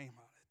has your name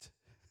on it.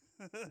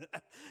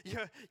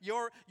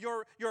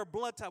 your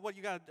blood type, what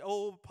you got,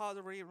 O,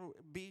 positive,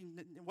 B,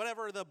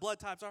 whatever the blood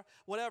types are,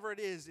 whatever it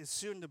is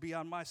soon to be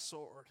on my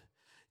sword.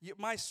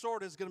 My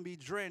sword is going to be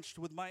drenched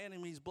with my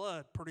enemy's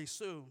blood pretty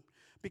soon,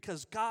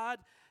 because God,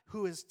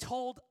 who has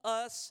told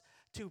us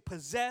to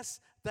possess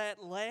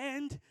that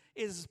land,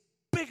 is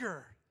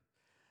bigger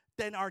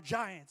than our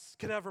giants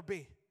could ever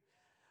be.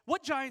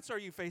 What giants are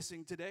you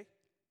facing today?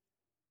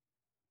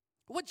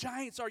 What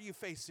giants are you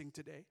facing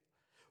today?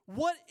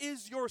 What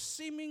is your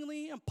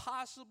seemingly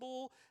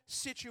impossible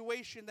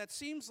situation that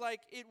seems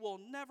like it will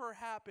never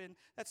happen,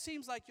 that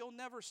seems like you'll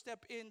never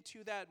step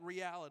into that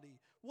reality?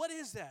 What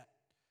is that?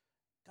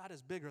 God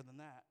is bigger than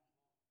that.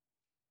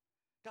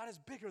 God is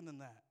bigger than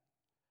that.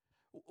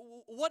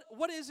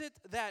 What is it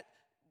that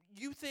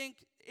you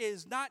think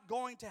is not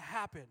going to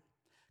happen?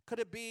 Could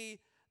it be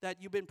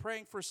that you've been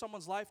praying for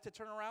someone's life to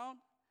turn around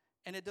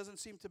and it doesn't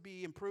seem to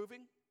be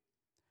improving?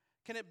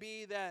 Can it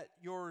be that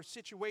your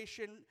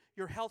situation,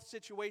 your health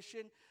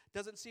situation,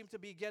 doesn't seem to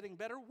be getting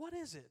better? What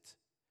is it?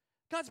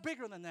 God's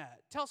bigger than that.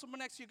 Tell someone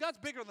next to you, God's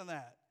bigger than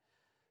that.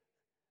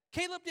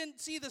 Caleb didn't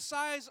see the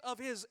size of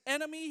his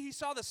enemy. He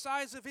saw the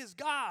size of his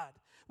God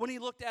when he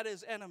looked at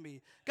his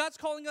enemy. God's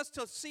calling us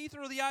to see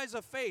through the eyes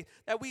of faith,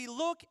 that we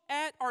look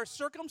at our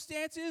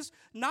circumstances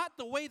not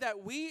the way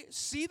that we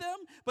see them,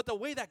 but the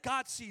way that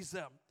God sees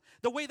them.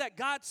 The way that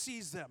God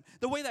sees them.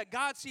 The way that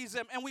God sees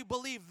them. And we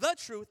believe the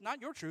truth,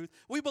 not your truth.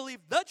 We believe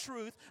the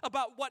truth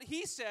about what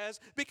he says,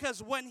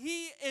 because when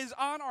he is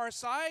on our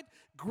side,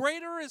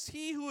 greater is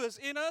he who is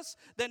in us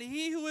than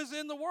he who is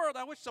in the world.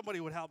 I wish somebody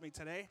would help me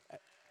today.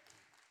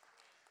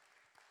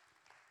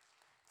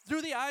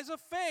 Through the eyes of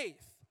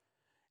faith.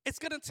 It's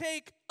going to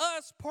take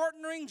us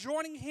partnering,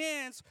 joining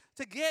hands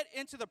to get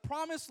into the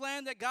promised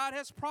land that God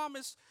has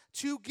promised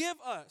to give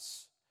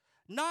us.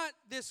 Not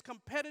this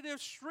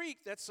competitive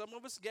streak that some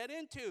of us get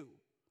into.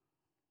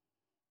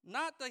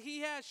 Not the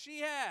he has, she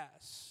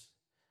has.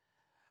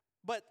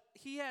 But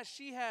he has,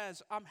 she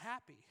has, I'm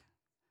happy.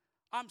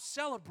 I'm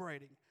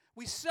celebrating.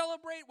 We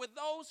celebrate with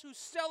those who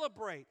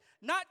celebrate,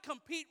 not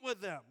compete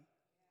with them.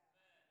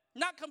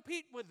 Not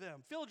compete with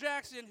them. Phil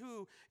Jackson,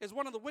 who is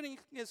one of the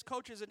winningest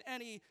coaches in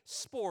any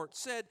sport,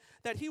 said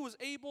that he was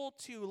able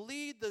to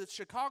lead the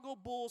Chicago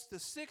Bulls to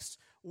 6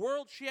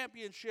 world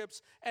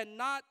championships and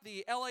not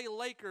the LA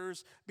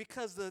Lakers,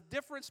 because the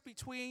difference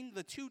between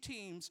the two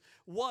teams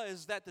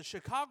was that the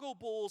Chicago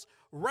Bulls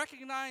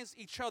recognized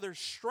each other's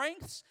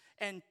strengths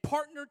and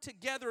partnered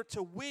together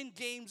to win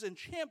games and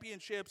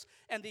championships,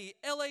 and the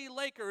LA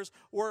Lakers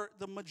were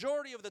the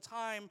majority of the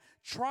time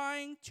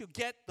trying to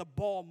get the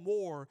ball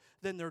more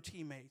than their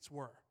teammates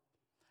were.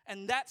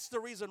 And that's the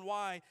reason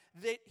why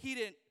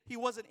he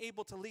wasn't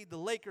able to lead the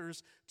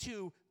Lakers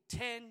to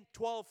 10,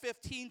 12,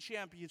 15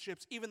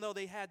 championships, even though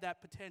they had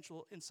that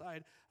potential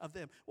inside of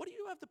them. What do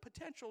you have the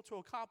potential to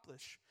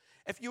accomplish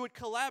if you would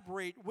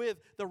collaborate with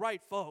the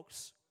right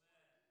folks?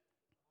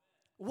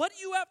 What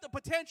do you have the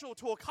potential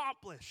to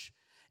accomplish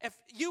if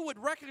you would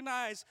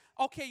recognize,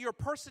 okay, your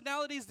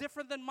personality is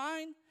different than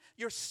mine,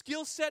 your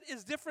skill set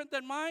is different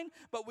than mine,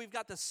 but we've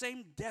got the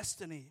same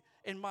destiny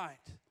in mind?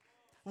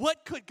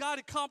 What could God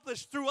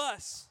accomplish through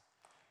us?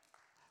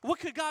 What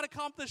could God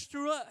accomplish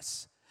through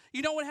us?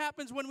 You know what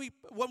happens when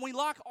we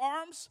lock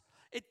arms?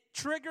 It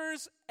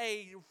triggers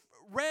a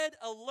red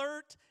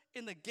alert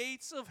in the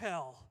gates of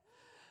hell.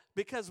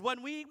 Because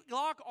when we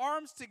lock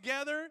arms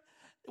together,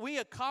 we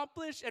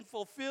accomplish and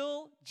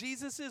fulfill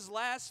Jesus'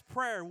 last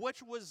prayer,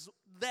 which was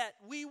that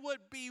we would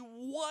be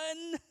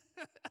one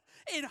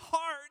in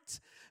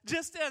heart,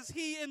 just as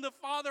he and the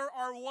Father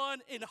are one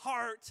in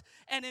heart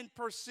and in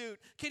pursuit.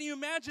 Can you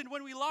imagine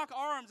when we lock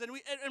arms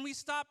and we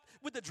stop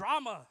with the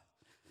drama?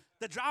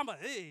 The drama,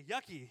 hey,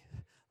 yucky.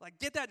 Like,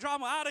 get that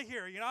drama out of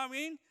here, you know what I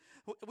mean?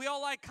 We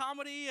all like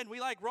comedy and we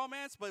like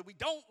romance, but we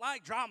don't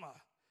like drama.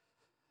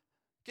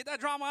 Get that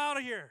drama out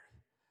of here.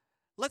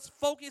 Let's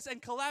focus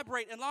and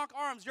collaborate and lock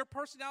arms. Your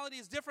personality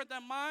is different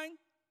than mine.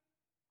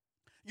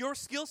 Your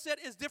skill set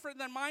is different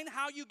than mine.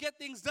 How you get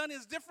things done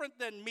is different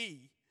than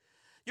me.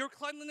 Your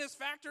cleanliness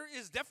factor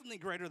is definitely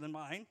greater than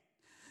mine,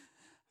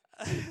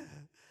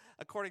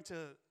 according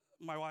to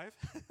my wife.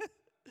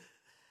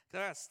 I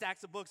got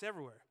stacks of books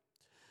everywhere.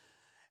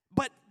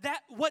 But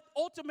what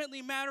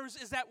ultimately matters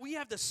is that we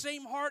have the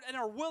same heart and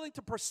are willing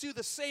to pursue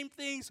the same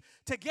things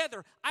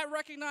together. I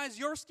recognize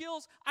your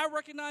skills, I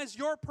recognize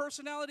your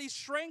personality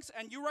strengths,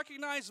 and you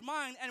recognize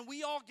mine, and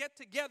we all get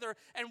together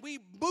and we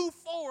move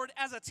forward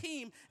as a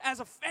team,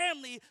 as a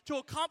family, to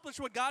accomplish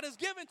what God has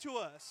given to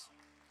us.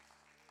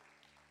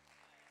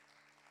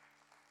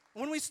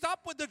 When we stop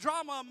with the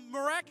drama,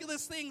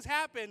 miraculous things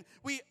happen.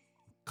 We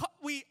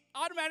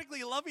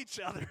automatically love each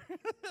other.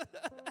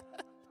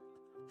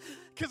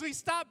 Because we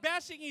stop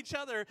bashing each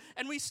other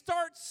and we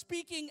start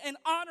speaking and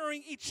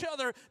honoring each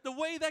other the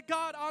way that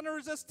God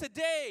honors us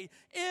today.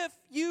 If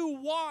you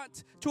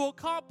want to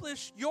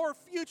accomplish your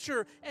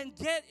future and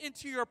get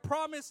into your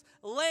promised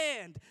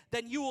land,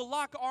 then you will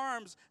lock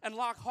arms and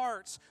lock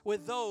hearts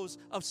with those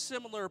of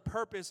similar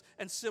purpose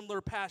and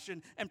similar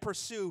passion and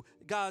pursue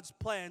God's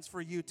plans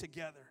for you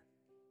together.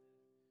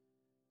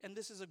 And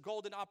this is a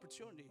golden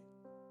opportunity.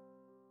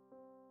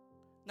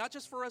 Not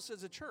just for us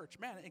as a church.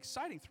 Man,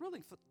 exciting,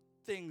 thrilling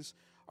things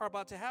are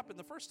about to happen.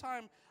 The first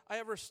time I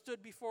ever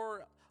stood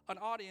before an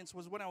audience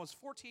was when I was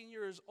 14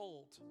 years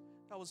old.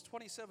 That was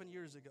 27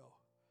 years ago.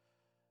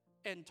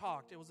 And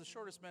talked. It was the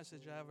shortest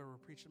message I ever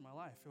preached in my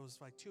life. It was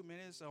like 2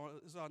 minutes. It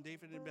was on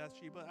David and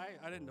Bathsheba.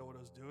 I didn't know what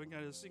I was doing. I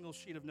had a single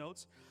sheet of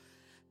notes.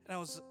 And I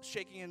was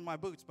shaking in my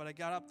boots. But I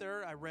got up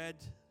there. I read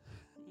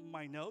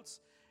my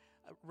notes.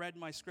 I read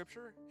my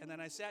scripture. And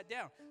then I sat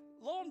down.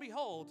 Lo and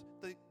behold,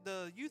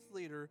 the youth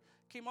leader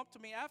came up to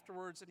me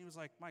afterwards, and he was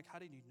like, Mike, how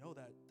did you know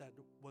that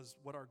was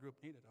what our group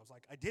needed? I was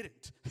like, I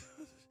didn't.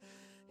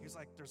 He was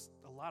like, there's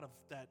a lot of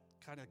that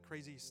kind of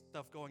crazy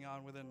stuff going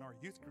on within our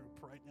youth group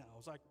right now. I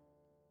was like,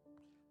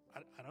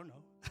 I don't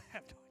know. I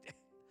have no idea.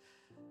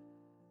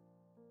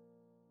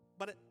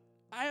 But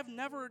I have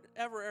never,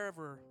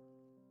 ever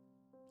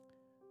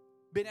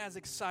been as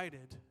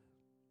excited.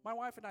 My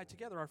wife and I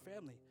together, our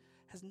family,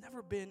 has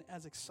never been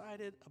as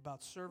excited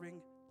about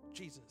serving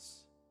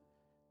Jesus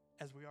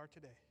as we are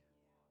today.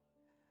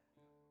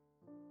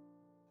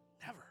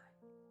 Never.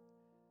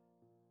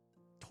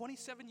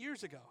 27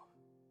 years ago,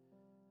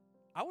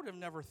 I would have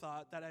never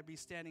thought that I'd be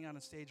standing on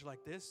a stage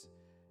like this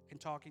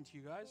and talking to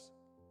you guys.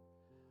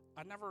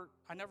 I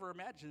never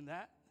imagined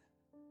that.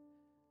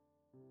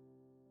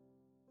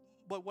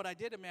 But what I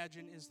did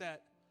imagine is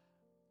that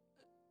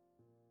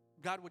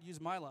God would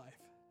use my life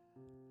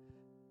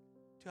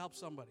to help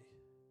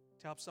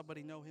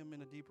somebody know him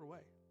in a deeper way.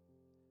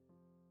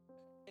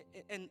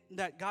 And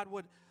that God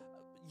would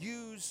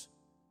use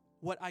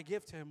what I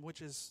give to him,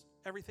 which is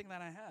everything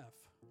that I have,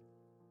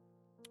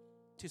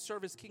 to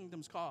serve his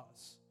kingdom's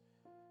cause.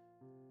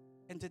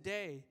 And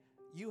today,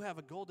 you have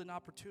a golden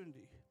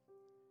opportunity.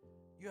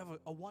 You have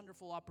a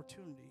wonderful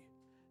opportunity.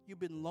 You've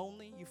been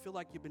lonely. You feel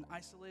like you've been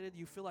isolated.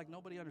 You feel like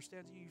nobody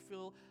understands you. You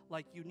feel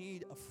like you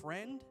need a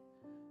friend.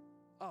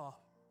 Oh,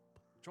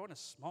 join a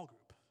small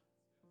group.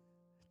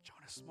 Join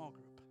a small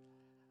group.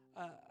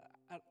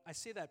 I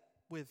say that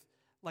with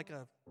like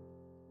a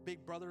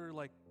big brother,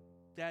 like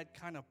dad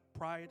kind of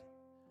pride.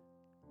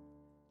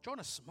 Join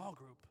a small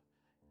group.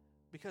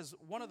 Because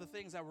one of the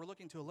things that we're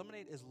looking to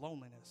eliminate is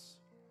loneliness.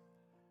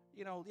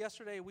 You know,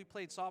 yesterday we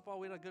played softball.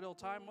 We had a good old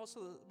time. Most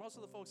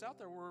of the folks out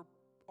there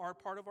are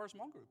part of our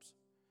small groups.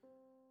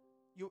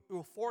 You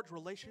will forge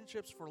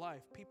relationships for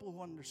life. People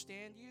who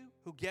understand you,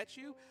 who get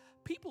you.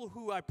 People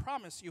who I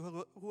promise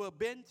you who have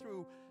been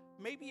through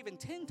maybe even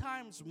 10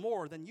 times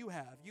more than you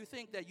have. You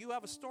think that you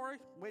have a story?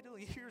 Wait till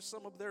you hear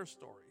some of their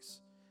stories.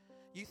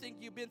 You think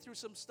you've been through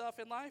some stuff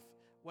in life?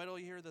 Wait till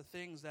you hear the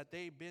things that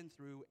they've been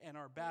through and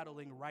are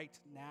battling right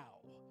now.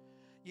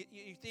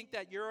 You think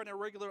that you're an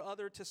irregular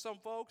other to some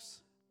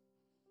folks?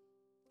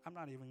 I'm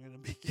not even going to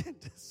begin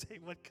to say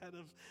what kind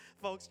of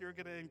folks you're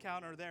going to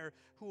encounter there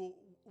who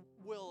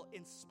will,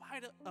 in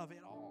spite of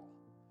it all,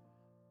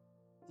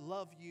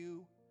 love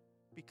you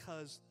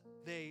because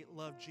they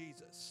love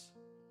Jesus.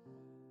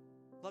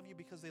 Love you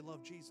because they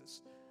love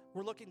Jesus.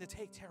 We're looking to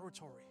take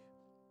territory.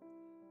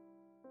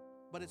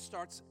 But it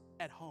starts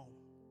at home.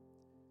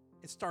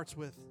 It starts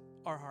with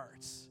our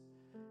hearts.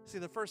 See,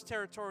 the first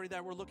territory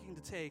that we're looking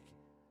to take,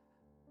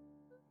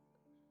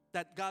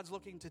 that God's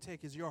looking to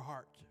take, is your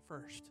heart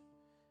first.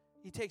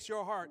 He takes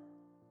your heart,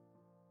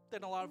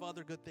 then a lot of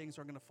other good things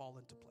are going to fall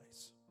into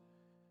place.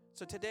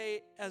 So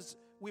today, as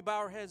we bow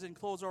our heads and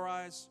close our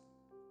eyes,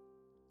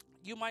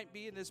 you might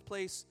be in this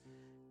place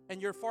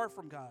and you're far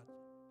from God.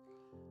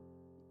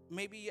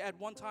 Maybe at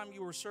one time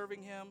you were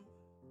serving him,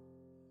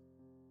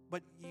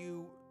 but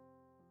you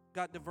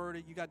got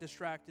diverted, you got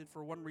distracted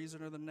for one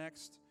reason or the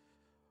next.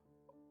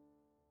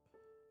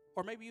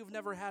 Or maybe you've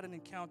never had an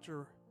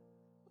encounter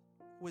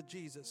with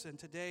Jesus, and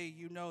today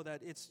you know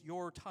that it's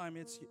your time,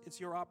 it's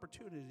your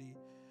opportunity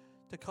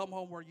to come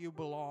home where you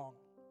belong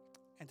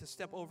and to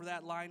step over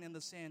that line in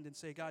the sand and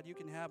say, God, you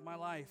can have my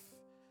life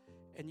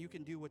and you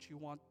can do what you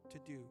want to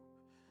do.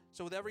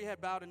 So with every head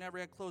bowed and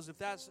every head closed, if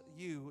that's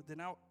you, then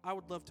I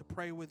would love to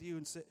pray with you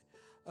and say,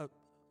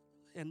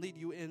 and lead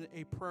you in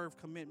a prayer of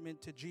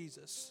commitment to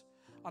Jesus.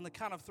 On the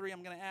count of 3,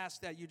 I'm going to ask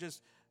that you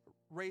just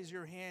raise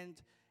your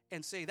hand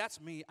and say,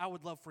 that's me. I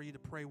would love for you to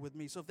pray with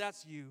me. So if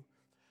that's you,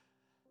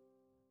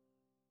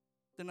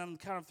 then on the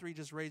count of 3,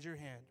 just raise your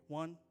hand.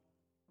 1,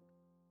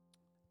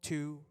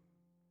 2,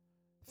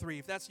 3.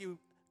 If that's you,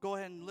 go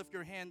ahead and lift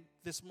your hand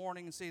this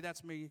morning and say,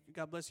 that's me.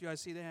 God bless you. I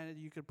see the hand.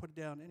 You can put it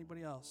down.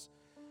 Anybody else?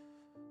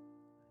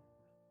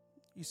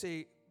 You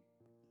say,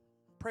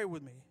 pray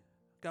with me.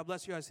 God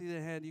bless you. I see the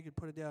hand. You can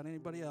put it down.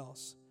 Anybody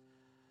else?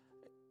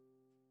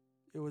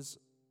 It was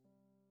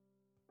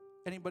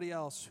anybody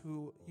else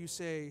who you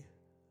say,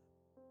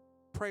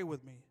 pray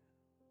with me.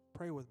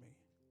 Pray with me.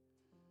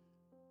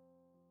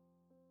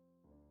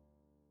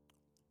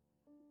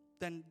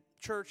 Then,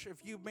 church,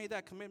 if you've made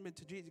that commitment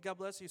to Jesus, God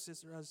bless you,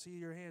 sister. I see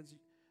your hands.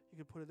 You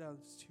can put it down.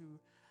 There's 2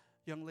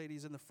 young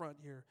ladies in the front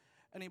here.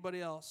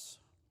 Anybody else?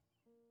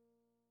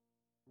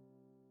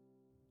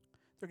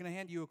 They're going to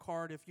hand you a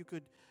card. If you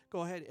could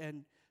go ahead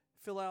and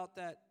fill out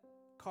that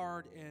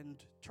card and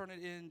turn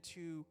it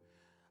into,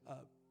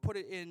 put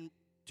it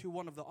into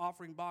one of the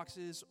offering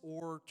boxes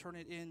or turn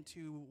it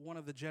into one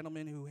of the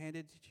gentlemen who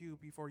handed it to you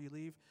before you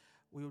leave.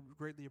 We would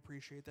greatly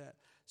appreciate that.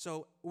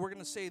 So we're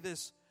going to say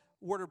this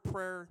word of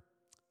prayer.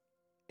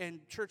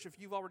 And church, if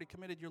you've already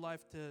committed your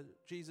life to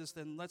Jesus,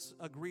 then let's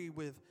agree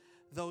with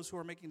those who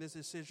are making this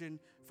decision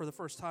for the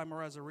first time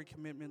or as a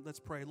recommitment. Let's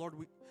pray. Lord,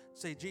 we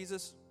say,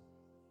 Jesus,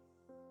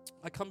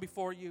 I come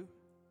before you,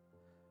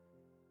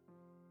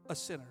 a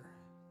sinner.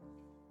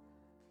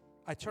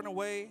 I turn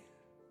away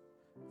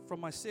from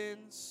my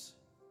sins.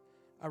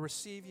 I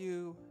receive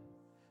you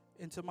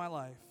into my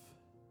life.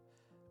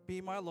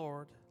 Be my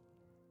Lord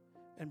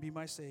and be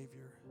my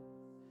Savior.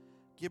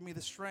 Give me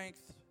the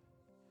strength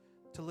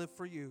to live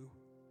for you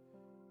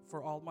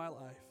for all my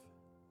life.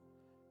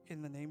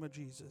 In the name of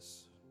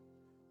Jesus,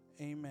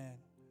 amen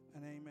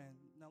and amen.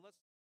 Now let's...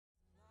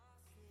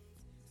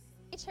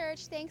 Hey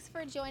church, thanks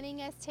for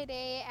joining us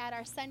today at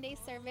our Sunday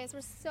service.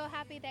 We're so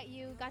happy that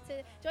you got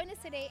to join us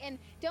today. And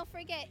don't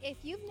forget, if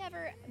you've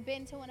never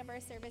been to one of our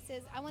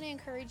services, I want to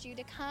encourage you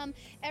to come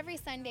every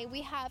Sunday.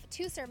 We have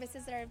 2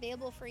 services that are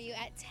available for you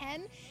at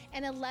 10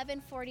 and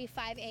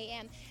 11:45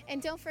 a.m.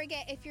 And don't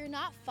forget, if you're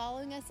not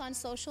following us on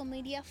social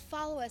media,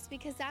 follow us,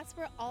 because that's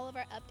where all of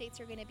our updates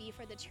are going to be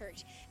for the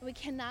church. And we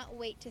cannot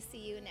wait to see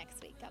you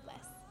next week. God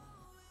bless.